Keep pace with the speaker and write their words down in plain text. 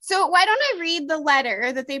So why don't I read the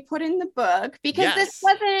letter that they put in the book? Because Yes.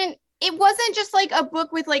 it wasn't just like a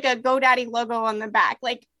book with like a GoDaddy logo on the back.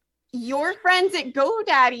 Like your friends at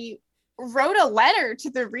GoDaddy wrote a letter to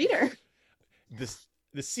the reader. The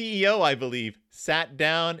CEO, I believe, sat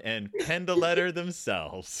down and penned a letter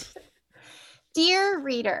themselves. Dear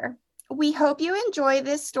reader, we hope you enjoy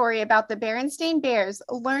this story about the Berenstain Bears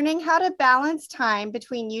learning how to balance time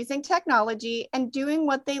between using technology and doing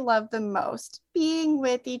what they love the most, being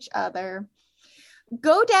with each other.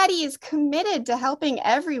 GoDaddy is committed to helping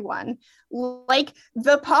everyone, like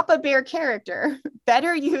the Papa Bear character,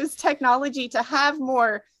 better use technology to have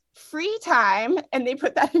more free time, and they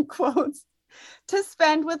put that in quotes, to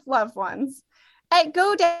spend with loved ones. At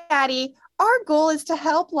GoDaddy, our goal is to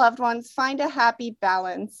help loved ones find a happy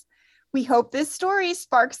balance. We hope this story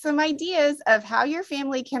sparks some ideas of how your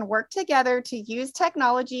family can work together to use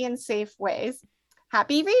technology in safe ways.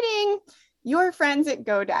 Happy reading, your friends at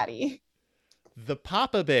GoDaddy. The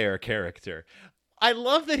Papa Bear character. I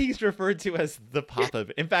love that he's referred to as the Papa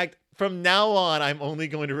Bear. In fact, from now on, I'm only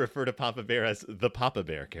going to refer to Papa Bear as the Papa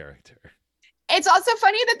Bear character. It's also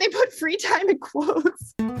funny that they put free time in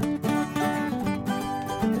quotes.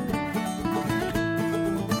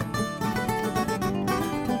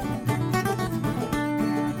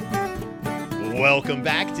 Welcome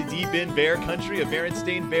back to Deep in Bear Country, a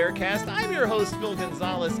Berenstain Bearcast. I'm your host, Phil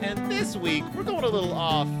Gonzalez, and this week we're going a little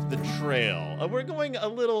off the trail. We're going a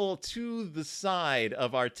little to the side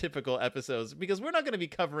of our typical episodes because we're not going to be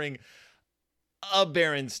covering a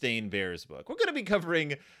Berenstain Bears book. We're going to be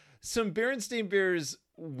covering some Berenstain Bears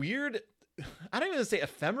weird, I don't even say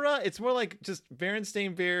ephemera. It's more like just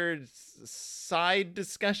Berenstain Bears side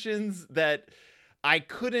discussions that I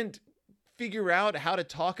couldn't figure out how to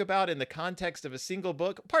talk about in the context of a single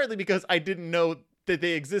book, partly because I didn't know that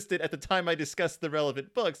they existed at the time I discussed the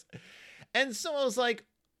relevant books. And so I was like,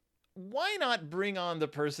 why not bring on the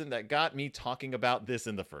person that got me talking about this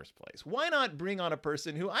in the first place? Why not bring on a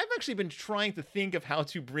person who I've actually been trying to think of how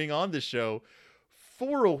to bring on the show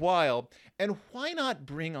for a while? And why not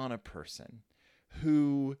bring on a person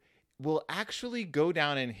who will actually go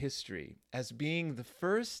down in history as being the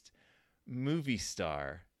first movie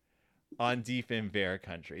star on Deep in Bear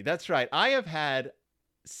Country? That's right. I have had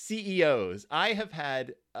CEOs. I have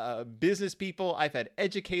had business people. I've had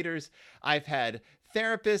educators. I've had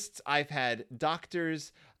therapists. I've had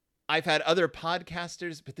doctors. I've had other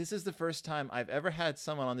podcasters. But this is the first time I've ever had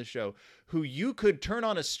someone on the show who you could turn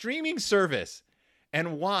on a streaming service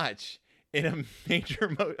and watch in a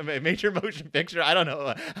major motion picture. I don't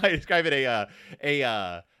know how to describe it.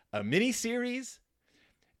 A mini series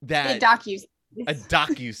that a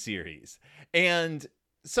docu-series, and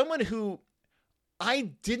someone who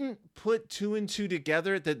I didn't put two and two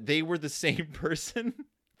together that they were the same person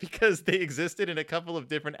because they existed in a couple of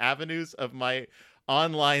different avenues of my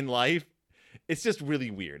online life. It's just really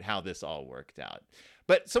weird how this all worked out.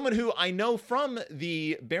 But someone who I know from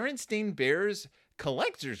the Berenstain Bears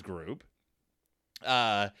Collectors Group,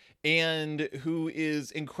 and who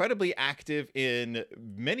is incredibly active in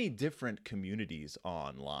many different communities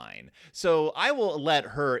online. So I will let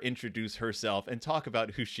her introduce herself and talk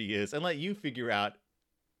about who she is and let you figure out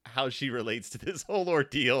how she relates to this whole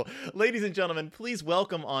ordeal. Ladies and gentlemen, please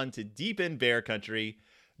welcome on to Deep in Bear Country,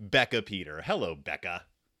 Becca Peter. Hello, Becca.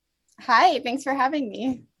 Hi, thanks for having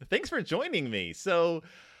me. Thanks for joining me. So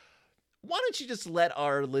why don't you just let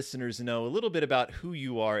our listeners know a little bit about who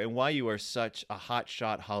you are and why you are such a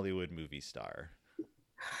hotshot Hollywood movie star?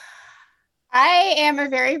 I am a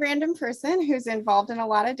very random person who's involved in a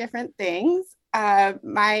lot of different things.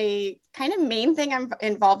 My kind of main thing I'm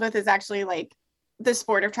involved with is actually like the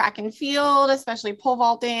sport of track and field, especially pole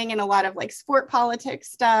vaulting and a lot of like sport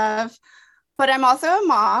politics stuff. But I'm also a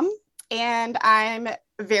mom and I'm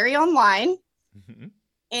very online. Mm-hmm.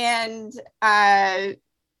 And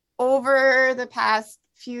over the past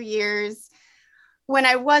few years, when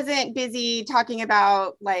I wasn't busy talking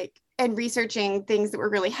about like and researching things that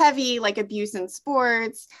were really heavy, like abuse in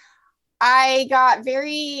sports, I got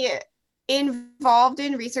very involved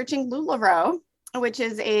in researching LuLaRoe, which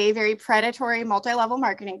is a very predatory multi-level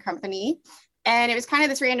marketing company. And it was kind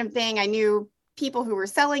of this random thing. I knew people who were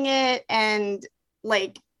selling it, and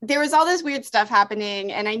like there was all this weird stuff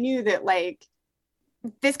happening. And I knew that like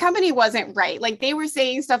this company wasn't right. Like they were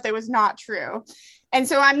saying stuff that was not true. And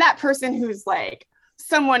so I'm that person who's like,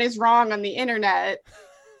 someone is wrong on the internet.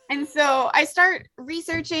 And so I start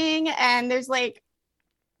researching, and there's like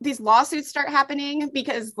these lawsuits start happening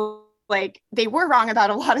because like they were wrong about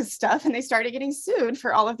a lot of stuff, and they started getting sued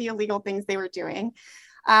for all of the illegal things they were doing.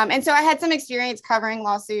 And so I had some experience covering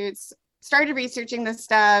lawsuits, started researching this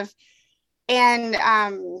stuff. And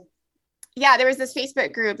yeah, there was this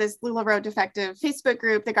Facebook group, this LuLaRoe Defective Facebook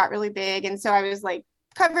group that got really big. And so I was like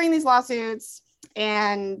covering these lawsuits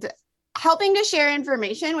and helping to share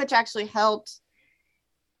information, which actually helped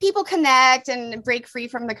people connect and break free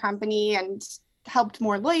from the company and helped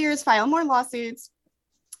more lawyers file more lawsuits.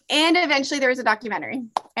 And eventually there was a documentary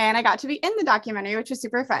and I got to be in the documentary, which was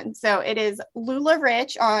super fun. So it is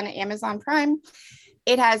LuLaRich on Amazon Prime.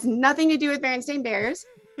 It has nothing to do with Berenstain Bears,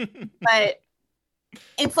 but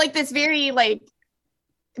it's like this very like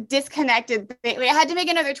disconnected thing. Like, I had to make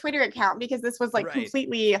another Twitter account because this was like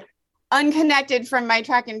completely unconnected from my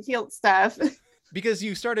track and field stuff. Because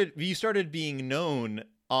you started being known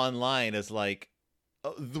online as like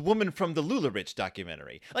the woman from the LuLaRich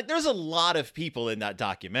documentary. Like, there's a lot of people in that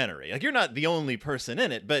documentary. Like, you're not the only person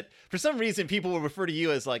in it, but for some reason people will refer to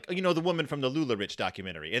you as like, you know, the woman from the LuLaRich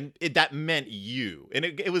documentary, and that meant you. And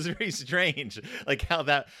it was very strange, like how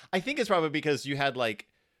that. I think it's probably because you had like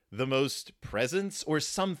the most presence or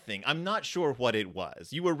something. I'm not sure what it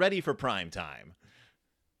was. You were ready for prime time.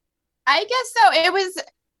 I guess so. It was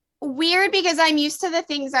weird because I'm used to the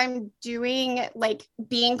things I'm doing, like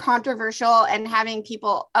being controversial and having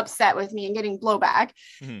people upset with me and getting blowback.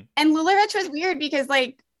 Mm-hmm. And LuLaRich was weird because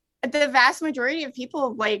like the vast majority of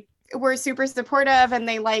people like were super supportive and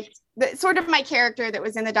they liked the sort of my character that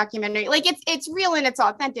was in the documentary. Like it's real and it's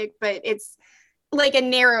authentic, but it's like a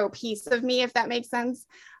narrow piece of me, if that makes sense.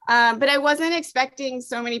 But I wasn't expecting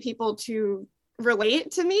so many people to relate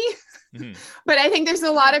to me. Mm-hmm. But I think there's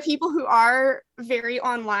a lot of people who are very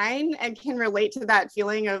online and can relate to that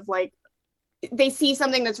feeling of like they see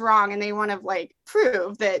something that's wrong and they want to like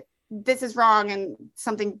prove that this is wrong and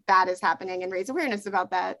something bad is happening and raise awareness about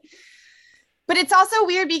that. But it's also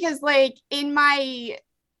weird because like in my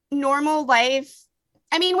normal life,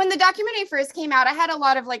 I mean, when the documentary first came out, I had a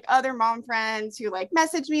lot of like other mom friends who like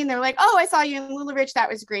messaged me and they're like, oh, I saw you in LuLaRich, that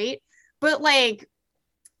was great. But like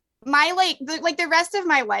my the rest of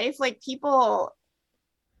my life, like people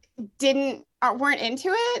weren't into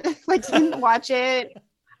it, like didn't watch it.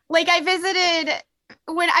 Like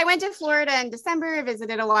when I went to Florida in December, I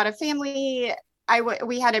visited a lot of family.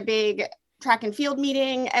 We had a big track and field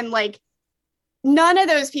meeting and like none of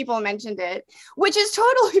those people mentioned it, which is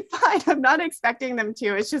totally fine. I'm not expecting them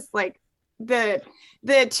to. It's just like the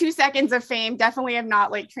 2 seconds of fame definitely have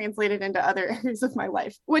not like translated into other areas of my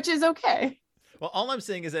life, which is okay. Well, all I'm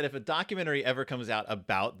saying is that if a documentary ever comes out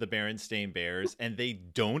about the Berenstain Bears and they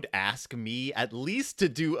don't ask me at least to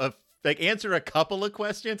do answer a couple of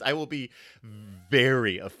questions, I will be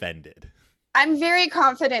very offended. I'm very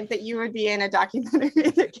confident that you would be in a documentary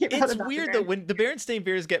that came out. It's weird though when the Berenstain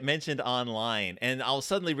Bears get mentioned online and I'll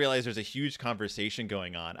suddenly realize there's a huge conversation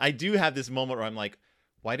going on. I do have this moment where I'm like,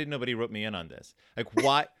 why did nobody rope me in on this? Like,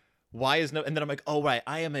 why is no? And then I'm like, oh, right.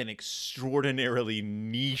 I am an extraordinarily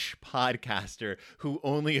niche podcaster who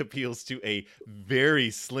only appeals to a very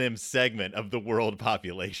slim segment of the world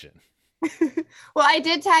population. Well, I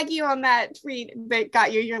did tag you on that tweet that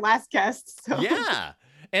got you your last guest. So. Yeah.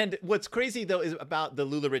 And what's crazy, though, is about the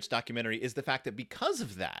LuLaRich documentary is the fact that because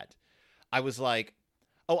of that, I was like,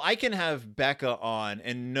 oh, I can have Becca on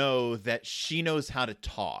and know that she knows how to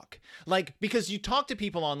talk. Like, because you talk to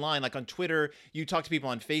people online, like on Twitter, you talk to people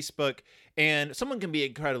on Facebook, and someone can be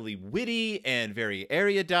incredibly witty and very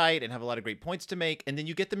erudite and have a lot of great points to make. And then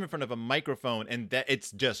you get them in front of a microphone and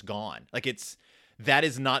it's just gone. Like that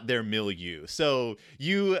is not their milieu. So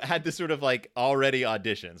you had to sort of like already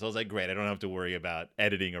audition. So I was like, great, I don't have to worry about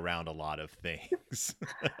editing around a lot of things.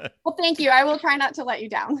 Well, thank you. I will try not to let you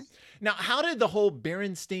down. Now, how did the whole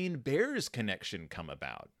Berenstain Bears connection come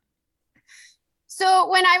about? So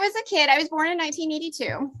when I was a kid, I was born in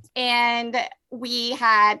 1982 and we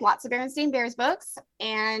had lots of Berenstain Bears books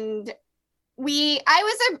and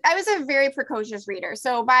I was a very precocious reader.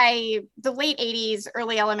 So by the late 80s,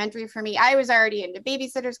 early elementary for me, I was already into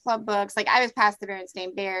Babysitter's Club books. Like I was past the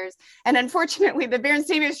Berenstain Bears. And unfortunately, the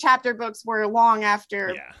Berenstain Bears chapter books were long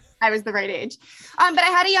after I was the right age. But I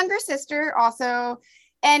had a younger sister also.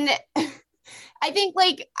 And I think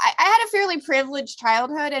like I had a fairly privileged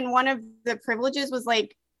childhood. And one of the privileges was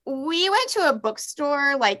like, we went to a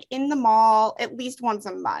bookstore like in the mall at least once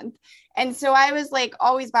a month. And so I was like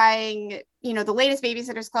always buying, you know, the latest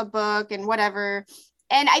Babysitter's Club book and whatever.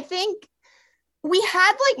 And I think we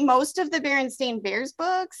had like most of the Berenstain Bears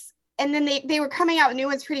books and then they were coming out new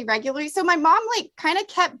ones pretty regularly. So my mom like kind of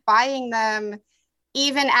kept buying them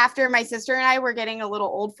even after my sister and I were getting a little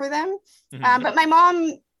old for them. Mm-hmm. But my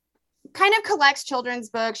mom kind of collects children's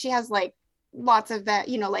books. She has like lots of that,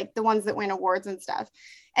 you know, like the ones that win awards and stuff.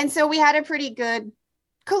 And so we had a pretty good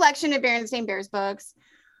collection of Berenstain Bears books.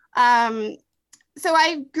 so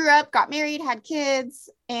I grew up, got married, had kids,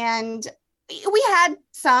 and we had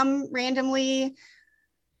some randomly.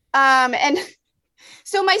 And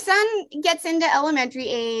so my son gets into elementary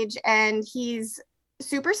age and he's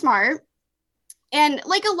super smart. And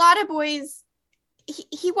like a lot of boys,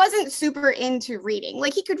 he wasn't super into reading.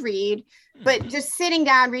 Like he could read, but just sitting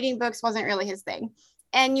down reading books wasn't really his thing.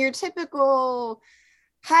 And your typical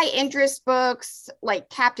high interest books like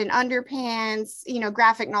Captain Underpants,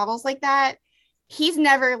 graphic novels like that, he's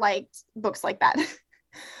never liked books like that.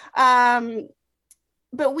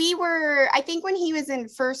 But I think when he was in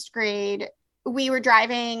first grade, we were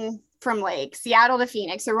driving from like Seattle to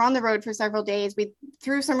Phoenix. So we're on the road for several days. We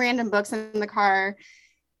threw some random books in the car.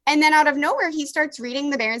 And then out of nowhere, he starts reading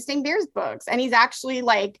the Berenstain Bears books. And he's actually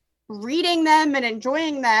like reading them and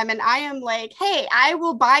enjoying them. And I am like, hey, I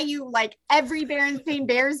will buy you like every Berenstain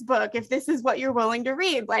Bears book if this is what you're willing to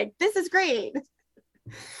read. Like, this is great.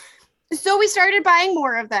 So we started buying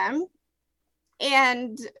more of them.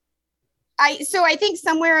 And I think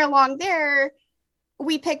somewhere along there,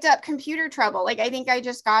 we picked up Computer Trouble. Like, I think I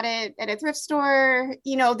just got it at a thrift store.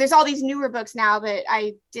 There's all these newer books now that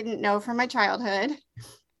I didn't know from my childhood.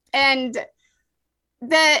 And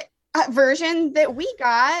the version that we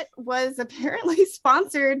got was apparently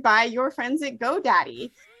sponsored by your friends at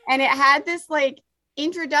GoDaddy. And it had this like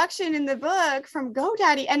introduction in the book from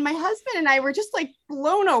GoDaddy. And my husband and I were just like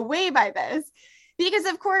blown away by this because,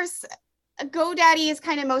 of course, GoDaddy is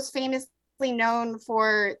kind of most famously known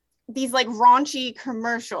for these like raunchy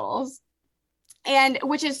commercials, and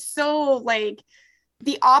which is so like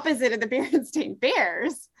the opposite of the Berenstain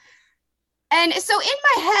Bears. And so in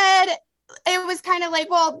my head, it was kind of like,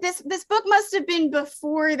 well, this book must have been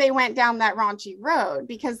before they went down that raunchy road,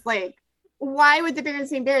 because like, why would the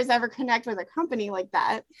Berenstain Bears ever connect with a company like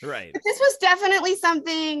that? Right. But this was definitely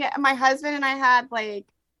something my husband and I had like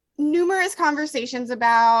numerous conversations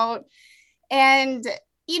about. And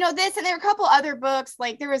this, and there were a couple other books.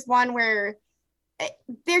 Like there was one where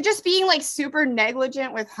they're just being like super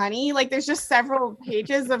negligent with Honey. Like there's just several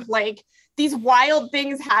pages of like these wild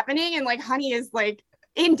things happening, and like Honey is like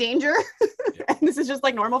in danger. And this is just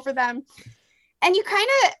like normal for them. And you kind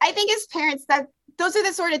of, I think as parents, that those are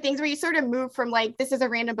the sort of things where you sort of move from like, this is a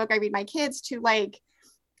random book I read my kids, to like,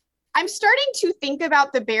 I'm starting to think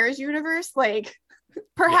about the Bears universe, like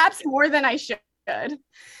perhaps more than I should.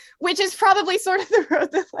 Which is probably sort of the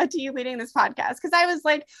road that led to you leading this podcast. Because I was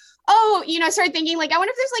like, I started thinking like, I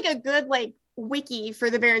wonder if there's like a good like wiki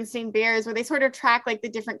for the Berenstain Bears where they sort of track like the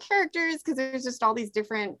different characters, because there's just all these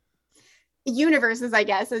different universes, I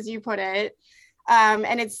guess, as you put it.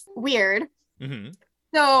 And it's weird. Mm-hmm.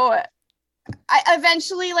 So I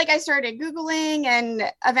eventually, like, I started Googling, and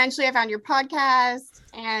eventually I found your podcast,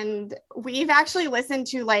 and we've actually listened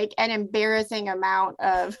to like an embarrassing amount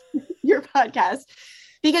of your podcast.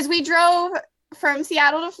 Because we drove from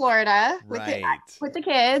Seattle to Florida with the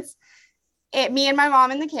kids, me and my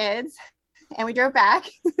mom and the kids, and we drove back.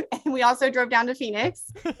 And we also drove down to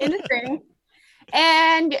Phoenix in the spring.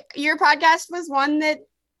 And your podcast was one that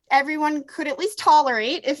everyone could at least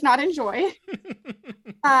tolerate, if not enjoy.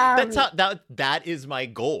 That is my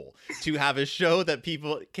goal, to have a show that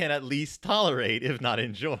people can at least tolerate, if not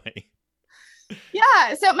enjoy.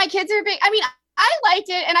 Yeah. So my kids are big. I mean, I liked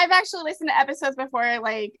it, and I've actually listened to episodes before.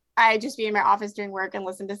 Like, I just be in my office doing work and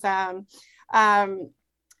listen to some.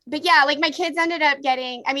 But yeah, like my kids ended up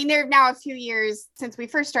getting, I mean, they're now a few years since we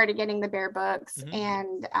first started getting the Bear books, mm-hmm.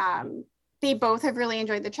 and they both have really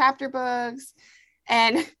enjoyed the chapter books.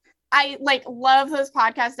 And I like love those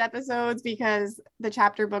podcast episodes because the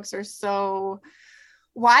chapter books are so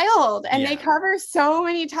wild, and they cover so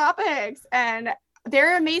many topics, and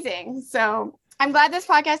they're amazing. So I'm glad this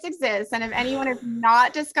podcast exists. And if anyone has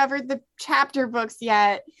not discovered the chapter books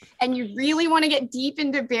yet, and you really want to get deep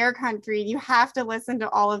into bear country, you have to listen to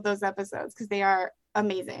all of those episodes because they are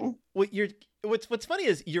amazing. What's funny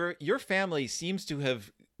is your family seems to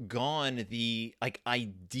have gone the like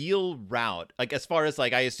ideal route, like as far as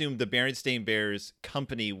like I assume the Berenstain Bears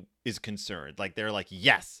company is concerned. Like they're like,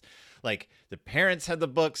 yes, like the parents had the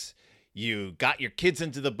books, you got your kids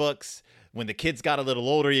into the books. When the kids got a little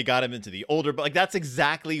older, you got them into the older, but like that's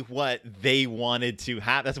exactly what they wanted to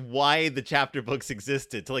have. That's why the chapter books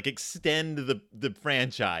existed, to like extend the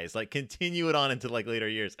franchise, like continue it on into like later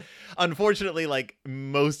years. Unfortunately, like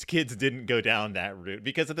most kids didn't go down that route,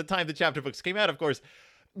 because at the time the chapter books came out, of course,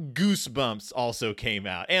 Goosebumps also came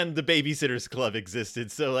out, and the Babysitters Club existed.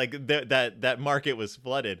 So like that market was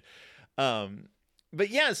flooded. But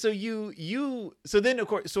yeah, so then of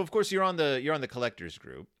course you're on the collectors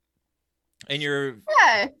group. And you're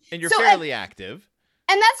fairly active.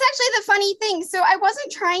 And that's actually the funny thing. So I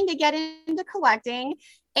wasn't trying to get into collecting.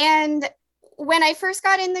 And when I first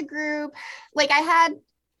got in the group, like I had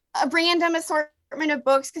a random assortment of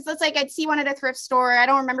books because it's like I'd see one at a thrift store. I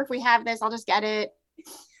don't remember if we have this. I'll just get it.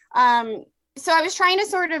 So I was trying to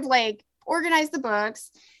sort of like organize the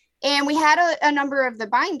books, and we had a number of the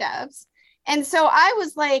bind ups. And so I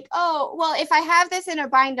was like, oh, well, if I have this in a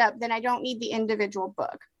bind up, then I don't need the individual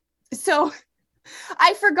book. So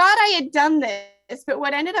I forgot I had done this, but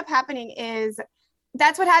what ended up happening is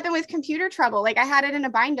that's what happened with Computer Trouble. Like I had it in a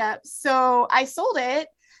bind up. So I sold it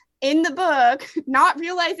in the book, not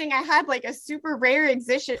realizing I had like a super rare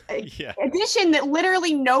edition that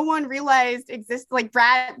literally no one realized exists. Like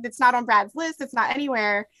Brad, it's not on Brad's list. It's not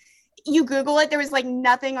anywhere. You Google it, there was like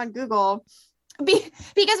nothing on Google. Because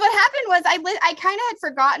what happened was I kind of had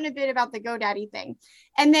forgotten a bit about the GoDaddy thing.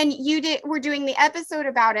 And then we're doing the episode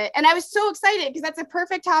about it. And I was so excited because that's a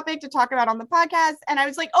perfect topic to talk about on the podcast. And I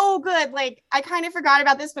was like, oh, good. Like I kind of forgot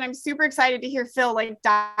about this, but I'm super excited to hear Phil like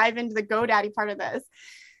dive into the GoDaddy part of this.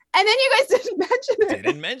 And then you guys didn't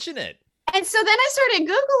mention it. And so then I started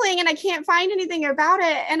Googling and I can't find anything about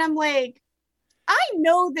it. And I'm like, I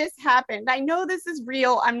know this happened. I know this is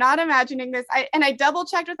real. I'm not imagining this. I double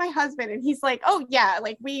checked with my husband and he's like, oh yeah,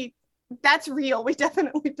 like that's real. We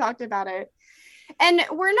definitely talked about it. And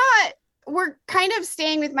we're kind of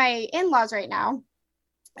staying with my in-laws right now.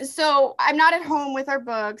 So I'm not at home with our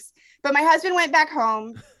books, but my husband went back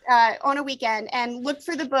home on a weekend and looked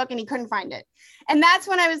for the book and he couldn't find it. And that's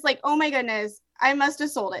when I was like, oh my goodness, I must have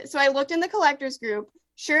sold it. So I looked in the collectors group.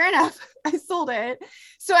 Sure enough, I sold it.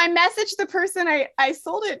 So I messaged the person I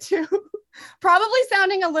sold it to, probably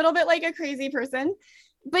sounding a little bit like a crazy person,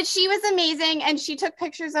 but she was amazing. And she took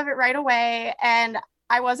pictures of it right away. And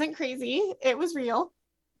I wasn't crazy. It was real.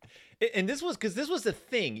 And this was the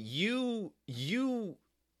thing. You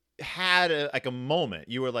had a moment.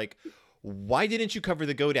 You were like, why didn't you cover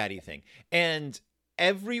the GoDaddy thing? And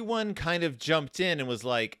everyone kind of jumped in and was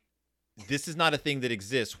like, this is not a thing that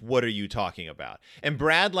exists. What are you talking about? And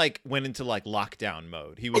Brad like went into like lockdown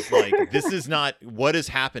mode. He was like, this is not what is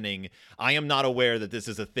happening. I am not aware that this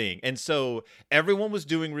is a thing. And so everyone was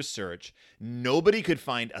doing research. Nobody could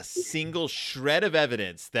find a single shred of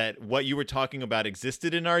evidence that what you were talking about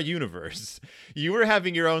existed in our universe. You were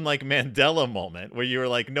having your own like Mandela moment where you were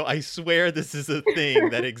like, no, I swear this is a thing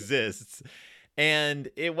that exists. And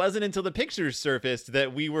it wasn't until the pictures surfaced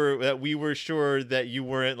that we were sure that you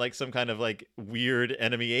weren't like some kind of like weird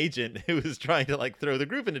enemy agent who was trying to like throw the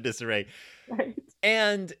group into disarray. Right.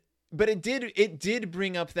 But it did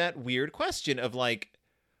bring up that weird question of like,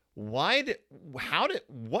 what's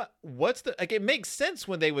the, like, it makes sense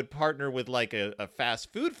when they would partner with like a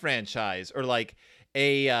fast food franchise or like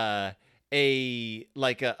a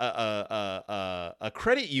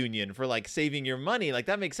credit union for like saving your money. Like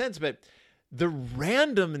that makes sense. But the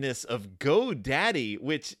randomness of GoDaddy,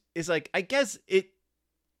 which is like, I guess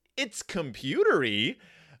it's computery,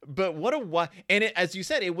 but and as you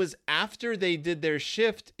said, it was after they did their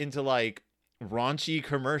shift into like raunchy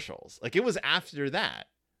commercials. Like it was after that.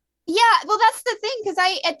 Yeah, well, that's the thing, because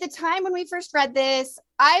at the time when we first read this,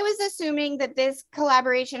 I was assuming that this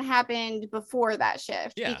collaboration happened before that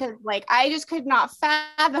shift, because like I just could not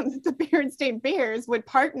fathom that the Berenstain Bears would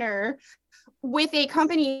partner with a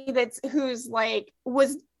company whose like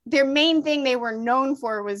was their main thing they were known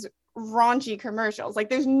for was raunchy commercials.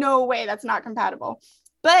 Like there's no way that's not compatible.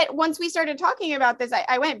 But once we started talking about this,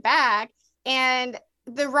 I went back, and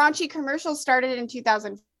the raunchy commercials started in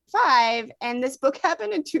 2005, and this book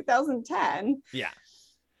happened in 2010. Yeah.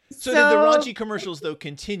 So did the raunchy commercials though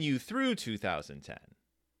continue through 2010?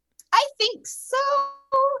 I think so.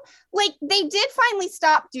 Like they did finally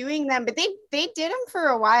stop doing them, but they did them for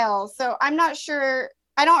a while. So I'm not sure.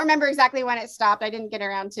 I don't remember exactly when it stopped. I didn't get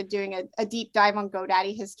around to doing a deep dive on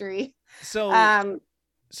GoDaddy history. So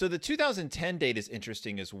so the 2010 date is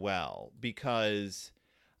interesting as well, because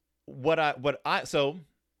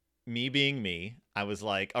me being me, I was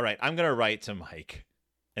like, all right, I'm going to write to Mike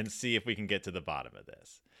and see if we can get to the bottom of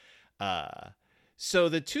this. So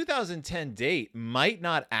the 2010 date might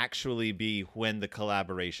not actually be when the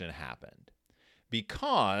collaboration happened,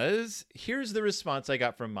 because here's the response I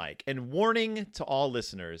got from Mike. And warning to all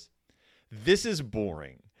listeners, this is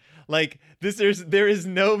boring. Like there is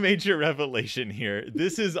no major revelation here.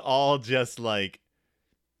 This is all just like,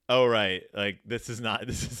 oh, right. Like this is not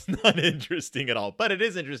interesting at all, but it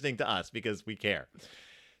is interesting to us because we care.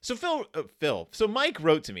 So so Mike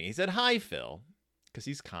wrote to me. He said, "Hi, Phil," because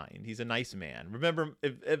he's kind. He's a nice man. Remember,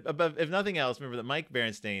 if nothing else, remember that Mike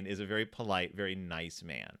Berenstain is a very polite, very nice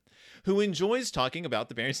man who enjoys talking about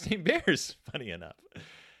the Berenstain Bears, funny enough.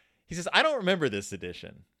 He says, I don't remember this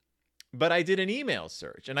edition, but I did an email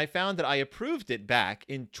search and I found that I approved it back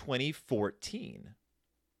in 2014.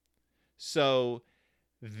 So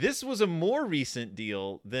this was a more recent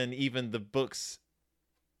deal than even the book's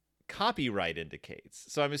copyright indicates.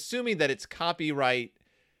 So I'm assuming that it's copyright,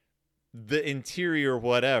 the interior,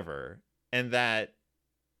 whatever, and that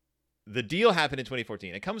the deal happened in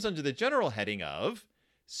 2014. It comes under the general heading of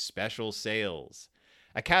special sales,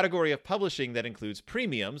 a category of publishing that includes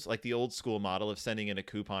premiums, like the old school model of sending in a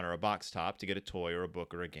coupon or a box top to get a toy or a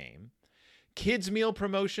book or a game, kids meal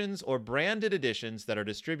promotions, or branded editions that are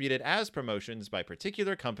distributed as promotions by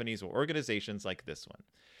particular companies or organizations like this one.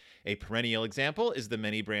 A perennial example is the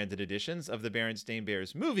many branded editions of the Berenstain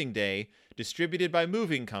Bears Moving Day, distributed by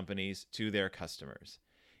moving companies to their customers.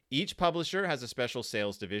 Each publisher has a special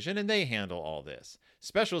sales division, and they handle all this.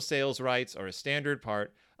 Special sales rights are a standard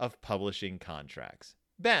part of publishing contracts.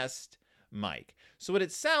 Best, Mike. So what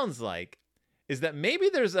it sounds like is that maybe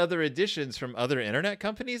there's other editions from other internet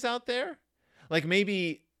companies out there. Like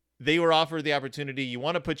maybe they were offered the opportunity, you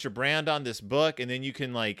want to put your brand on this book, and then you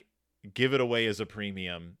can like give it away as a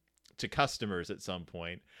premium to customers at some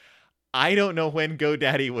point. I don't know when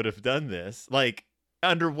GoDaddy would have done this. Like,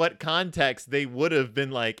 under what context they would have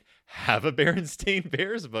been like, have a Berenstain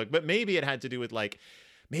Bears book. But maybe it had to do with like,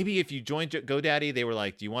 maybe if you joined GoDaddy, they were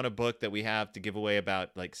like, do you want a book that we have to give away about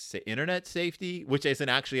like internet safety, which isn't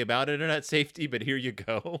actually about internet safety, but here you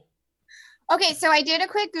go. Okay, so I did a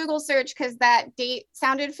quick Google search because that date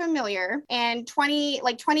sounded familiar. And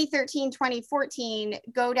 2013, 2014,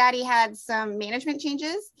 GoDaddy had some management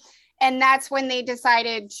changes. And that's when they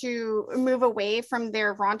decided to move away from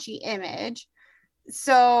their raunchy image.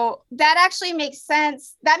 So that actually makes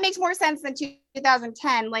sense. That makes more sense than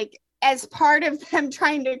 2010. Like, as part of them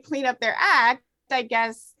trying to clean up their act, I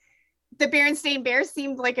guess the Berenstain Bears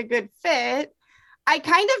seemed like a good fit. I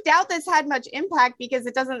kind of doubt this had much impact because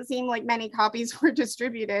it doesn't seem like many copies were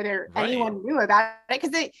distributed or anyone knew about it.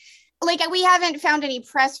 Because we haven't found any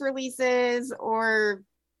press releases or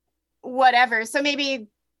whatever. So maybe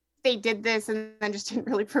they did this and then just didn't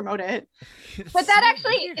really promote it. But that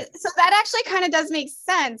actually kind of does make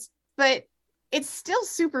sense, but it's still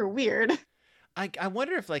super weird. I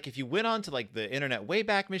wonder if like if you went on to like the Internet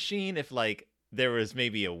Wayback Machine, if like there was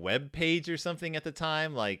maybe a web page or something at the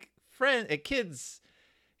time, like families.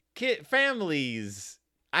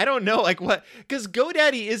 I don't know, like what, because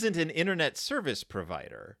GoDaddy isn't an internet service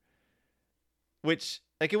provider, which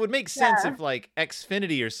like it would make sense if like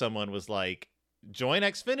Xfinity or someone was like, join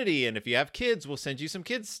Xfinity, and if you have kids, we'll send you some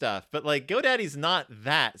kids stuff. But like GoDaddy's not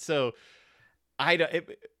that, so I don't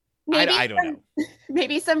know.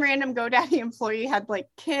 Maybe some random GoDaddy employee had like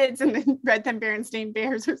kids and then read them Berenstain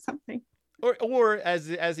Bears or something. Or as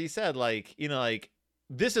he said, like, you know, like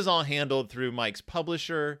this is all handled through Mike's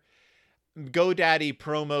publisher. GoDaddy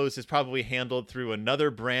promos is probably handled through another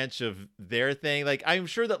branch of their thing. Like, I'm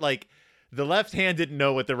sure that like the left hand didn't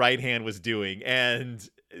know what the right hand was doing, and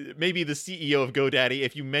maybe the CEO of GoDaddy,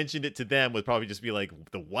 if you mentioned it to them, would probably just be like,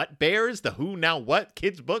 the what bears? The who now what?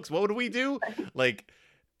 Kids books? What do we do? Like,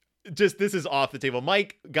 just this is off the table.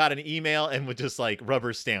 Mike got an email and would just like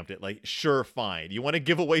rubber stamped it. Like, sure, fine. You want to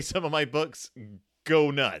give away some of my books?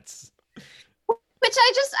 Go nuts. Which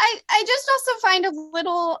I just also find a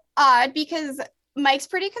little odd because Mike's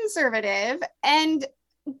pretty conservative and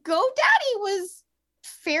GoDaddy was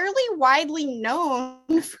fairly widely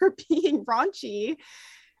known for being raunchy.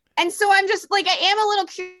 And so I'm just like, I am a little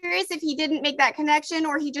curious if he didn't make that connection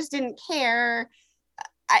or he just didn't care.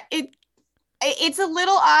 It's a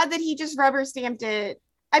little odd that he just rubber stamped it.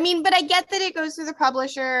 I mean, but I get that it goes through the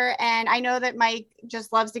publisher, and I know that Mike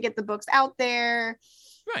just loves to get the books out there.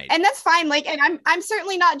 Right. And that's fine. Like, and I'm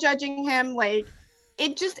certainly not judging him. Like,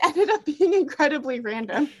 it just ended up being incredibly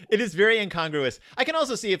random. It is very incongruous. I can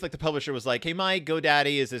also see if like the publisher was like, hey, Mike,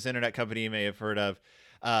 GoDaddy is this internet company you may have heard of.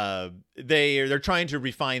 They're trying to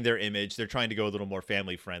refine their image. They're trying to go a little more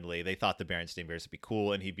family friendly. They thought the Berenstain Bears would be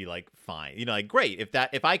cool, and he'd be like, fine, you know, like, great.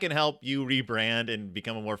 If I can help you rebrand and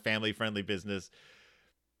become a more family friendly business,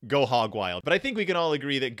 go hog wild. But I think we can all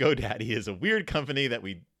agree that GoDaddy is a weird company that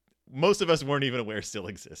most of us weren't even aware still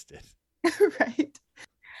existed. Right.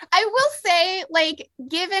 I will say, like,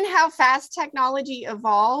 given how fast technology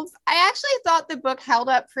evolves, I actually thought the book held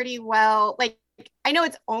up pretty well. Like, I know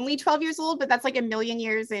it's only 12 years old, but that's like a million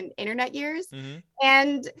years in internet years. Mm-hmm.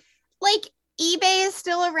 And like eBay is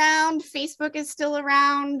still around, Facebook is still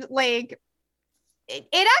around. Like it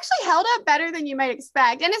actually held up better than you might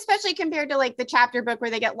expect. And especially compared to like the chapter book where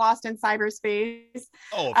they get lost in cyberspace.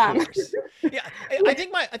 Oh, of course. Yeah. I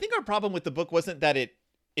think our problem with the book wasn't that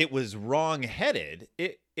it was wrong-headed.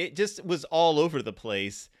 It it just was all over the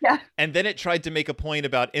place. Yeah. And then it tried to make a point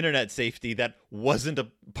about internet safety that wasn't a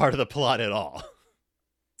part of the plot at all.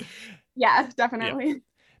 Yeah, definitely. Yeah.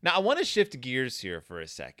 Now, I want to shift gears here for a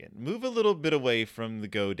second, move a little bit away from the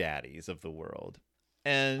GoDaddies of the world.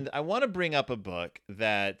 And I want to bring up a book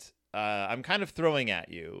that I'm kind of throwing at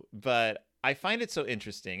you, but I find it so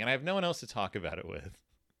interesting, and I have no one else to talk about it with.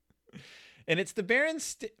 And it's the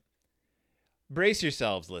Brace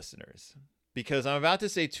yourselves, listeners, because I'm about to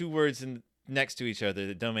say two words next to each other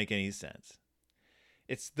that don't make any sense.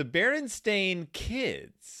 It's the Berenstain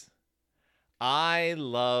Kids. I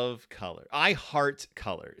love color. I heart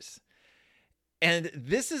colors. And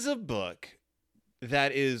this is a book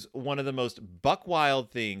that is one of the most buck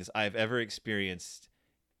wild things I've ever experienced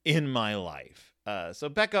in my life. So,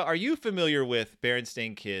 Becca, are you familiar with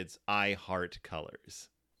Berenstain Kids' I Heart Colors?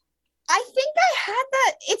 I think I had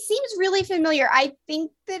that. It seems really familiar. I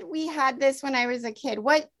think that we had this when I was a kid.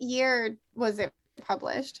 What year was it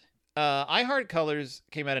published? I Heart Colors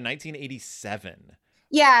came out in 1987.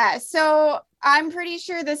 Yeah, so I'm pretty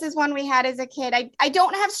sure this is one we had as a kid. I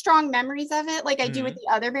don't have strong memories of it like I do with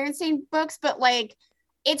the other Berenstain books, but like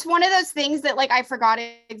it's one of those things that like I forgot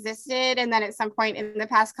it existed, and then at some point in the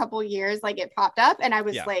past couple years like it popped up and I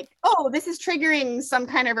was like, oh, this is triggering some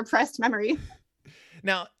kind of repressed memory.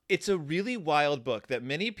 Now, it's a really wild book that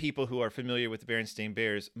many people who are familiar with the Berenstain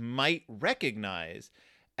Bears might recognize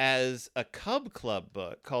as a Cub Club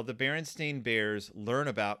book called The Berenstain Bears Learn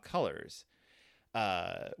About Colors,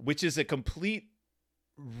 which is a complete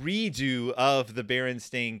redo of the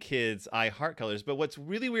Berenstain Kids' I Heart Colors. But what's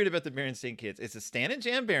really weird about the Berenstain Kids, it's a Stan and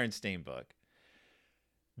Jan Berenstain book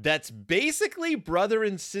that's basically brother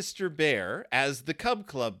and sister bear, as the Cub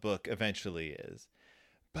Club book eventually is.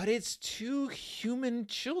 But it's two human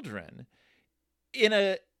children in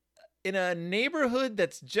a neighborhood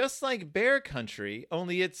that's just like Bear Country,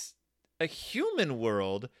 only it's a human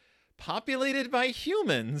world populated by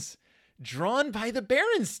humans drawn by the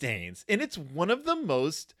Berenstains. And it's one of the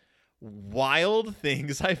most wild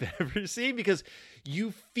things I've ever seen, because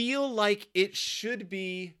you feel like it should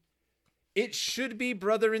be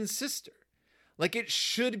brother and sister. Like it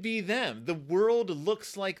should be them. The world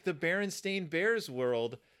looks like the Berenstain Bears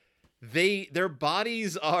world. Their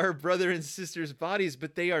bodies are brother and sister's bodies,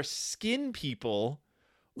 but they are skin people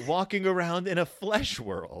walking around in a flesh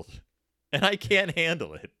world. And I can't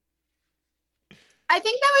handle it. I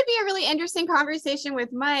think that would be a really interesting conversation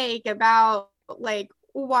with Mike about like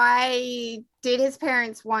why did his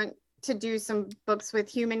parents want to do some books with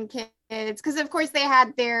human kids? Because of course they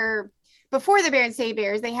had before the Berenstain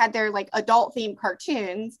Bears, they had their like adult themed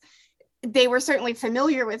cartoons. They were certainly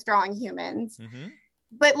familiar with drawing humans. Mm-hmm.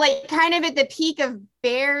 But like kind of at the peak of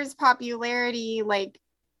Bears popularity, like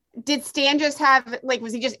did Stan just have like,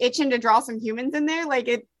 was he just itching to draw some humans in there? Like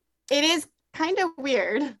it is kind of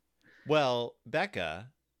weird. Well, Becca,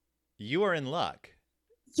 you are in luck.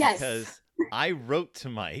 Yes. Because I wrote to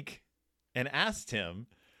Mike and asked him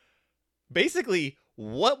basically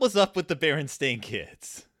what was up with the Berenstain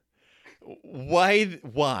Kids. Why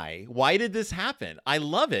did this happen? I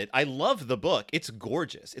love it. I love the book. It's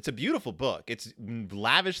gorgeous. It's a beautiful book. It's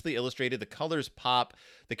lavishly illustrated. The colors pop.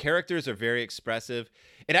 The characters are very expressive.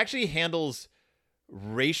 It actually handles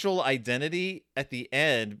racial identity at the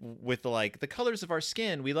end with like the colors of our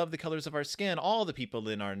skin. We love the colors of our skin. All the people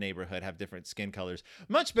in our neighborhood have different skin colors.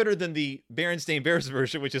 Much better than the Berenstain Bears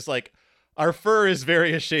version, which is like our fur is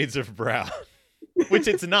various shades of brown. Which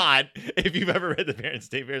it's not, if you've ever read the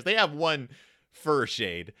Berenstain Bears. They have one fur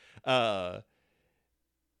shade. So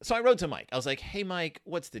I wrote to Mike. I was like, hey, Mike,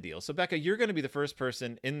 what's the deal? So, Becca, you're going to be the first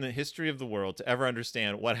person in the history of the world to ever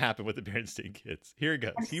understand what happened with the Berenstain Kids. Here it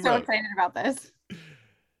goes. I'm so excited about this.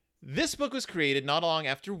 This book was created not long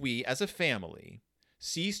after we, as a family,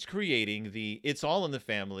 ceased creating the It's All in the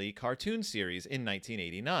Family cartoon series in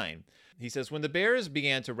 1989. He says, when the Bears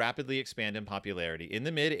began to rapidly expand in popularity in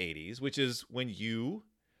the mid-'80s, which is when you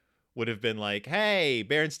would have been like, hey,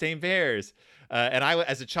 Berenstain Bears. And I,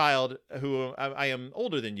 as a child, who I am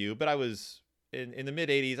older than you, but I was in the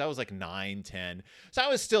mid-'80s, I was like 9, 10. So I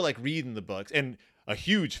was still like reading the books and a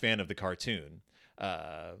huge fan of the cartoon.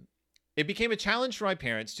 It became a challenge for my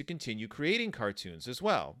parents to continue creating cartoons as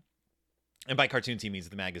well. And by cartoons, he means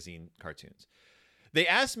the magazine cartoons. They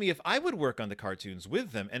asked me if I would work on the cartoons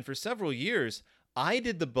with them, and for several years, I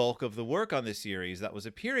did the bulk of the work on the series that was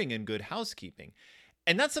appearing in Good Housekeeping.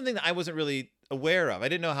 And that's something that I wasn't really aware of. I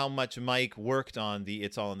didn't know how much Mike worked on the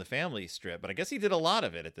It's All in the Family strip, but I guess he did a lot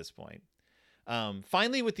of it at this point.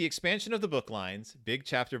 Finally, with the expansion of the book lines, big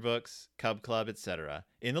chapter books, Cub Club, etc.,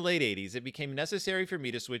 in the late 80s, it became necessary for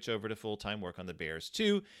me to switch over to full-time work on the Bears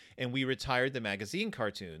too, and we retired the magazine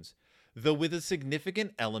cartoons, though with a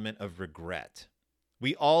significant element of regret.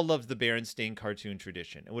 We all loved the Berenstain cartoon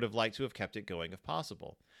tradition and would have liked to have kept it going if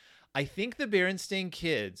possible. I think the Berenstain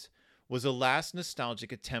Kids was a last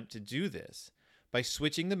nostalgic attempt to do this by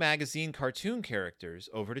switching the magazine cartoon characters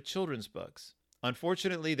over to children's books.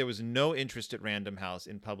 Unfortunately, there was no interest at Random House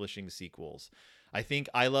in publishing sequels. I think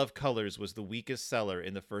I Love Colors was the weakest seller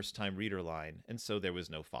in the first-time reader line, and so there was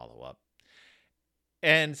no follow-up.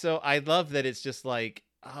 And so I love that it's just like,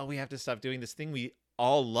 oh, we have to stop doing this thing we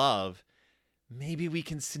all love. Maybe we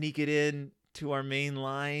can sneak it in to our main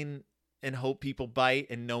line and hope people bite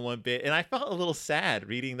and no one bit. And I felt a little sad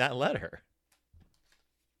reading that letter.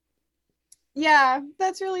 Yeah,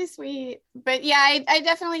 that's really sweet. But yeah, I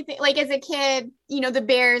definitely think, like, as a kid, you know, the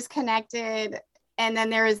Bears connected, and then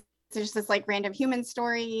there's this like random human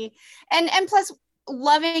story, and plus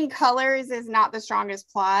loving colors is not the strongest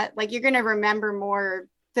plot. Like, you're gonna remember more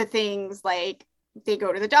the things like they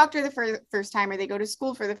go to the doctor the first time, or they go to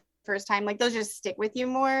school for the first time. Like, those just stick with you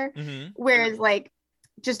more. Mm-hmm. Whereas like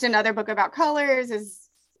just another book about colors is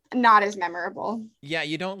not as memorable. Yeah,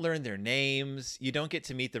 you don't learn their names. You don't get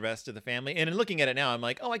to meet the rest of the family. And in looking at it now, I'm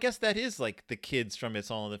like, oh, I guess that is like the kids from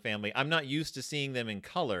It's All in the Family. I'm not used to seeing them in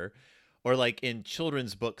color or like in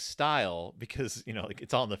children's book style because, you know, like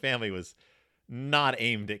It's All in the Family was not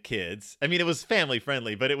aimed at kids. I mean, it was family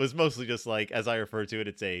friendly, but it was mostly just like, as I refer to it,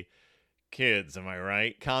 it's a kids, am I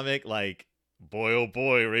right? Comic, like, boy, oh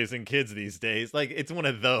boy, raising kids these days. Like, it's one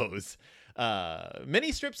of those.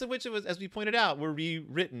 Many strips of which, it was, as we pointed out, were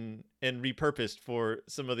rewritten and repurposed for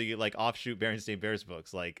some of the like offshoot Berenstain Bears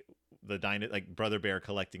books, like like Brother Bear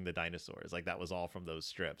collecting the dinosaurs. Like, that was all from those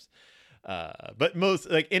strips. But most,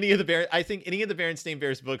 like, I think any of the Berenstain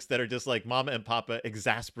Bears books that are just like Mama and Papa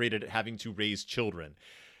exasperated at having to raise children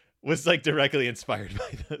was like directly inspired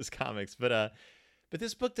by those comics. But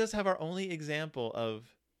this book does have our only example of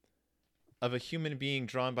a human being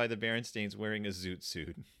drawn by the Berenstains wearing a zoot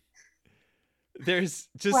suit. There's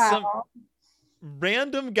just some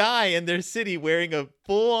random guy in their city wearing a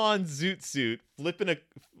full-on zoot suit, flipping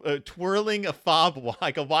twirling a fob,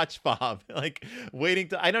 like a watch fob, like waiting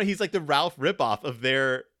to. I know he's like the Ralph ripoff of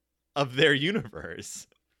their universe.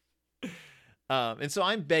 And so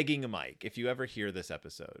I'm begging Mike, if you ever hear this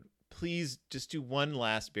episode, please just do one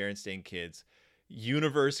last Berenstain Kids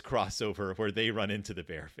universe crossover where they run into the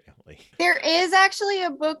Bear family. There is actually a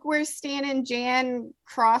book where Stan and Jan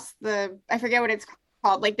cross I forget what it's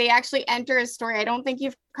called. Like, they actually enter a story. I don't think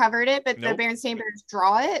you've covered it, but Nope. The Berenstain Bears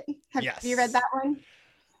draw it. Have you read that one?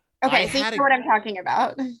 Okay, so you know what I'm talking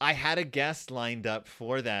about. I had a guest lined up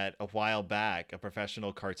for that a while back, a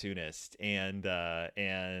professional cartoonist, and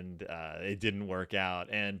it didn't work out.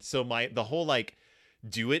 And so the whole like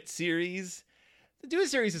Do It series. The Do It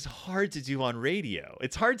series is hard to do on radio.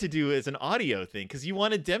 It's hard to do as an audio thing because you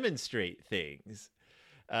want to demonstrate things.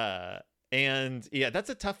 And yeah,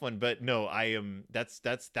 that's a tough one. But no,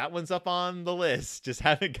 that one's up on the list. Just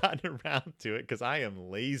haven't gotten around to it because I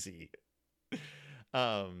am lazy.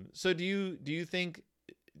 So do you think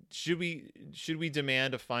should we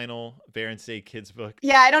demand a final Berenstain Kids book?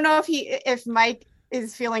 Yeah, I don't know if Mike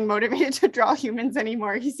is feeling motivated to draw humans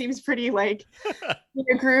anymore. He seems pretty like in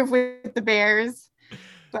a groove with the Bears.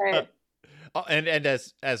 But and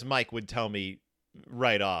as Mike would tell me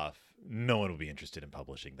right off, no one will be interested in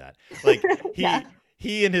publishing that. Like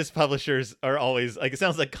he and his publishers are always like, it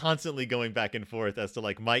sounds like constantly going back and forth as to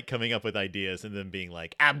like Mike coming up with ideas and then being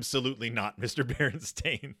like, absolutely not, Mr.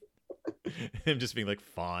 Berenstain. Him just being like,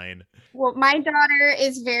 fine. Well, my daughter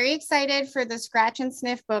is very excited for the Scratch and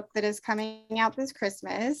Sniff book that is coming out this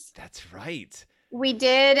Christmas. That's right. We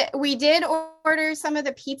did order some of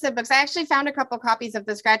the pizza books. I actually found a couple copies of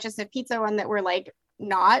the Scratch and Sniff pizza one that were like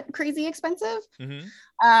not crazy expensive. Mm-hmm.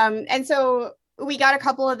 And so we got a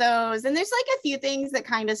couple of those, and there's like a few things that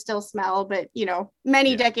kind of still smell, but you know,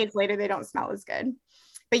 many decades later, they don't smell as good.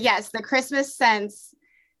 But yes, the Christmas scents,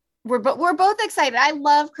 we're both excited. I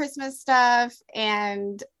love Christmas stuff,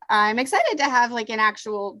 and I'm excited to have like an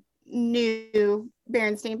actual new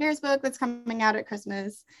Berenstain Bears book that's coming out at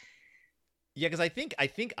Christmas. Yeah, because I think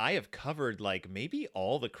I have covered like maybe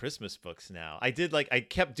all the Christmas books now. I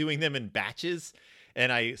kept doing them in batches,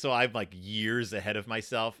 and I'm like years ahead of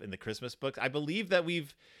myself in the Christmas books. I believe that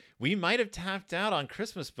we might have tapped out on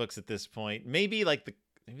Christmas books at this point. Maybe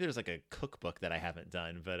there's like a cookbook that I haven't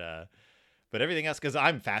done, but everything else, because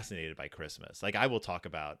I'm fascinated by Christmas. Like, I will talk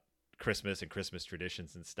about Christmas and Christmas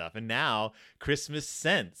traditions and stuff. And now Christmas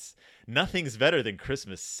scents. Nothing's better than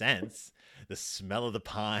Christmas scents. The smell of the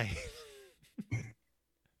pine.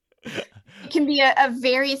 It can be a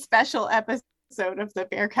very special episode of the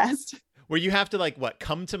Bearcast. Where you have to like what,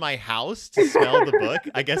 come to my house to smell the book,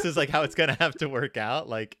 I guess is like how it's gonna have to work out.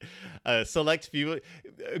 Like a select few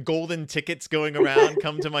golden tickets going around,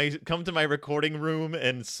 come to my recording room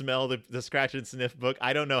and smell the scratch and sniff book.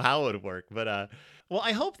 I don't know how it would work, but well,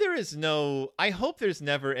 I hope there's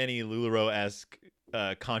never any LuLaRoe-esque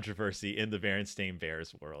controversy in the Berenstain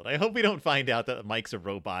Bears world. I hope we don't find out that Mike's a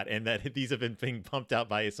robot and that these have been being pumped out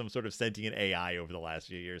by some sort of sentient AI over the last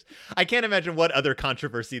few years. I can't imagine what other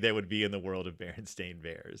controversy there would be in the world of Berenstain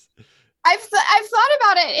Bears. I've thought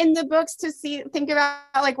about it in the books to think about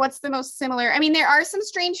like what's the most similar. I mean, there are some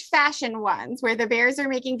strange fashion ones where the bears are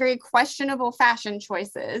making very questionable fashion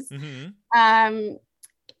choices. Mm-hmm.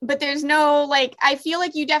 But there's no like, I feel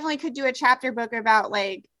like you definitely could do a chapter book about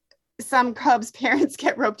like some Cubs parents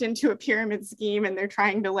get roped into a pyramid scheme and they're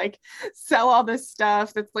trying to like sell all this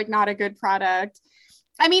stuff that's like not a good product.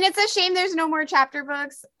 I mean, it's a shame there's no more chapter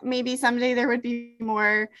books. Maybe someday there would be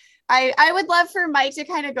more. I would love for Mike to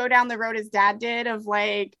kind of go down the road his dad did of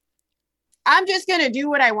like, I'm just going to do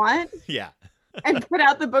what I want. Yeah. And put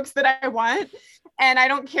out the books that I want. And I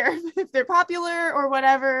don't care if they're popular or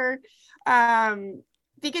whatever.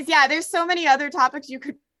 Because yeah, there's so many other topics you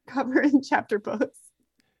could cover in chapter books.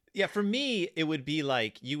 Yeah, for me, it would be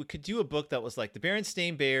like you could do a book that was like the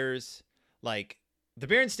Berenstain Bears, like the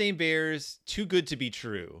Berenstain Bears, Too Good to Be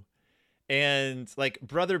True. And like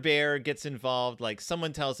Brother Bear gets involved. Like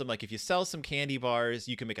someone tells him, like, if you sell some candy bars,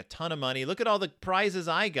 you can make a ton of money. Look at all the prizes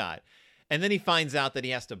I got. And then he finds out that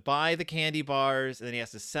he has to buy the candy bars and then he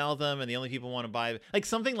has to sell them. And the only people want to buy like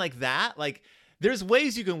something like that. Like there's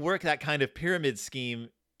ways you can work that kind of pyramid scheme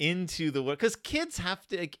into the work because kids have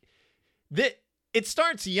to like, it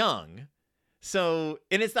starts young. So,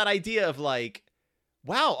 and it's that idea of like,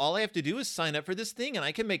 wow, all I have to do is sign up for this thing and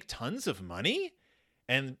I can make tons of money.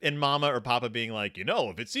 And mama or papa being like, you know,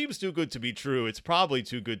 if it seems too good to be true, it's probably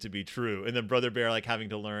too good to be true. And then Brother Bear like having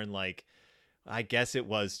to learn like, I guess it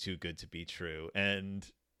was too good to be true. And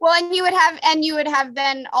well, and you would have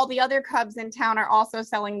then all the other Cubs in town are also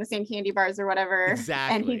selling the same candy bars or whatever.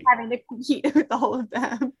 Exactly. And he's having to compete with all of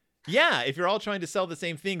them. Yeah, if you're all trying to sell the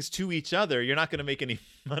same things to each other, you're not going to make any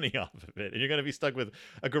money off of it. And you're going to be stuck with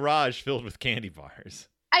a garage filled with candy bars.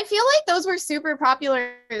 I feel like those were super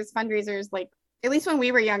popular as fundraisers, like at least when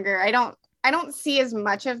we were younger. I don't see as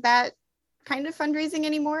much of that kind of fundraising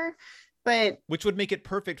anymore. But which would make it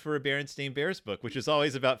perfect for a Berenstain Bears book, which is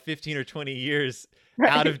always about 15 or 20 years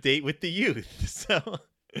right. out of date with the youth. So,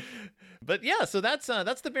 but yeah, so that's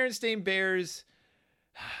the Berenstain Bears.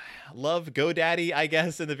 Love GoDaddy, I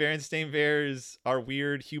guess, and the Berenstain Bears are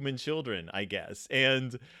weird human children, I guess.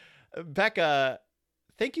 And Becca,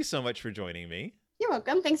 thank you so much for joining me. You're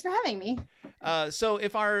welcome. Thanks for having me. So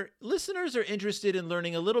if our listeners are interested in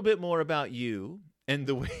learning a little bit more about you and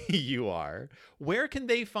the way you are, where can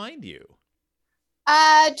they find you?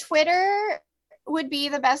 Twitter would be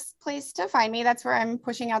the best place to find me. That's where I'm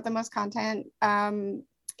pushing out the most content.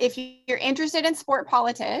 If you're interested in sport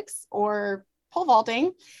politics or pole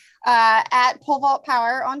vaulting, at Pole Vault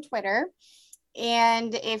Power on Twitter.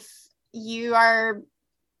 And if you are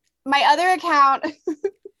my other account,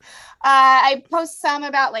 I post some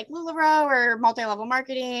about like LuLaRoe or multi-level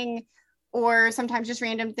marketing, or sometimes just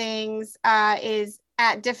random things, is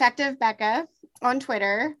at Defective Becca on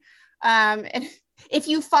Twitter. And if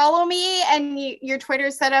you follow me and your Twitter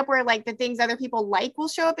is set up where like the things other people like will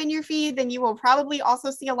show up in your feed, then you will probably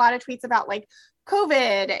also see a lot of tweets about like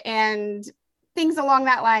COVID and things along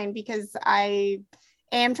that line, because I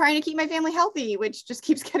am trying to keep my family healthy, which just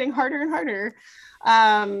keeps getting harder and harder.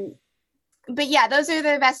 But yeah, those are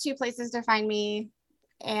the best two places to find me.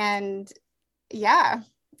 And yeah,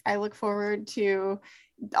 I look forward to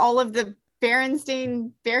all of the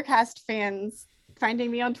Berenstain Bearcast fans finding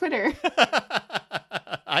me on Twitter.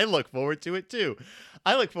 I look forward to it too.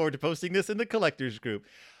 I look forward to posting this in the collectors group.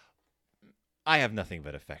 I have nothing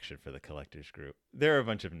but affection for the collectors group. They're a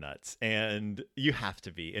bunch of nuts, and you have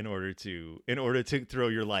to be in order to throw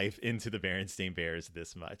your life into the Berenstain Bears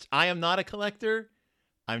this much. I am not a collector.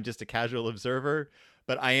 I'm just a casual observer,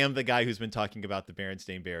 but I am the guy who's been talking about the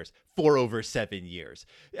Berenstain Bears for over 7 years.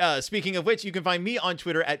 Speaking of which, you can find me on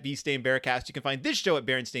Twitter at BStainBearcast. You can find this show at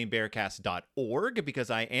BerenstainBearcast.org,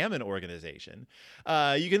 because I am an organization.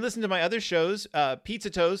 You can listen to my other shows,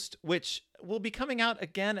 Pizza Toast, which will be coming out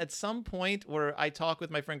again at some point, where I talk with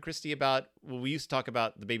my friend Christy about, well, we used to talk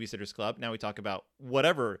about the Babysitters Club. Now we talk about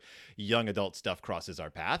whatever young adult stuff crosses our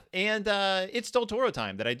path. And it's Del Toro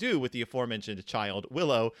time, that I do with the aforementioned child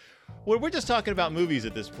Willow, where we're just talking about movies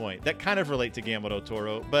at this point that kind of relate to Guillermo del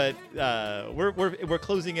Toro, but we're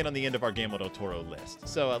closing in on the end of our Guillermo del Toro list.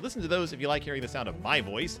 So listen to those if you like hearing the sound of my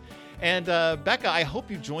voice. And Becca, I hope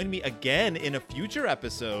you join me again in a future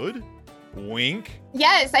episode. Wink.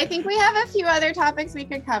 Yes, I think we have a few other topics we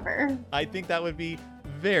could cover. I think that would be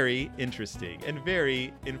very interesting and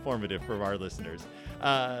very informative for our listeners.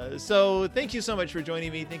 So thank you so much for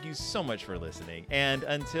joining me. Thank you so much for listening. And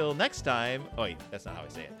until next time, oh wait, that's not how I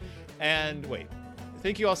say it. And wait,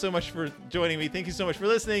 thank you all so much for joining me. Thank you so much for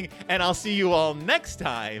listening. And I'll see you all next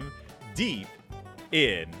time, deep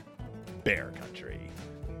in Bear Country.